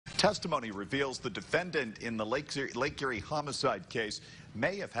Testimony reveals the defendant in the Lake Erie homicide case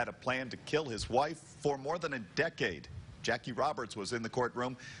may have had a plan to kill his wife for more than a decade. Jackie Roberts was in the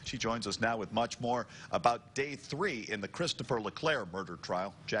courtroom. She joins us now with much more about day 3 in the Christopher LeClair murder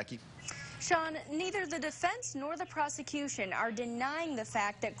trial. Jackie? Sean, neither the defense nor the prosecution are denying the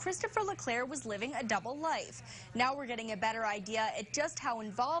fact that Christopher LeClair was living a double life. Now we're getting a better idea at just how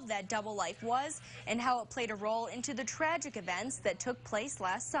involved that double life was and how it played a role into the tragic events that took place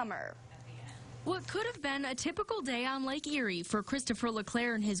last summer. What could have been a typical day on Lake Erie for Christopher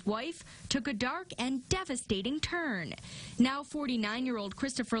LeClair and his wife took a dark and devastating turn. Now 49-year-old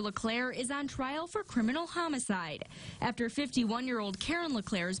Christopher LeClair is on trial for criminal homicide after 51-year-old Karen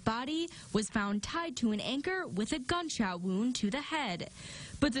LeClair's body was found tied to an anchor with a gunshot wound to the head.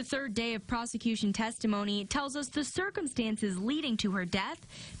 But the third day of prosecution testimony tells us the circumstances leading to her death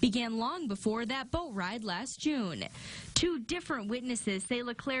began long before that boat ride last June. 2 different witnesses say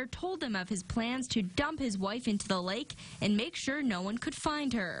LeClair told them of his plans to dump his wife into the lake and make sure no one could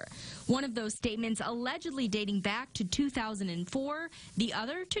find her. One of those statements allegedly dating back to 2004, the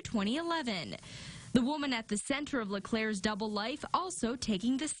other to 2011. The woman at the center of LeClair's double life also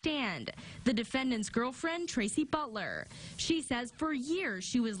taking the stand, the defendant's girlfriend, Tracy Butler. She says for years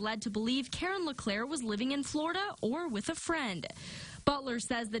she was led to believe Karen LeClair was living in Florida or with a friend. Butler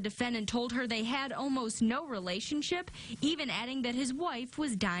says the defendant told her they had almost no relationship, even adding that his wife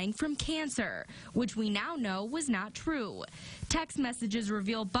was dying from cancer, which we now know was not true. Text messages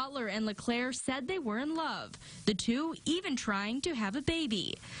reveal Butler and LeClair said they were in love, the two even trying to have a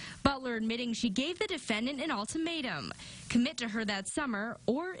baby. Butler admitting she gave the defendant an ultimatum: commit to her that summer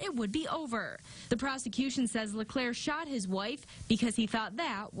or it would be over. The prosecution says LeClair shot his wife because he thought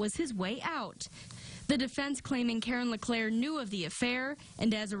that was his way out. The defense claiming Karen LeClair knew of the affair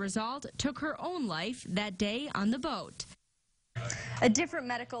and as a result took her own life that day on the boat. A different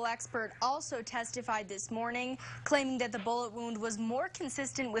medical expert also testified this morning, claiming that the bullet wound was more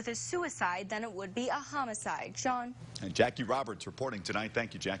consistent with a suicide than it would be a homicide. Sean? And Jackie Roberts reporting tonight.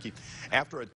 Thank you, Jackie. After a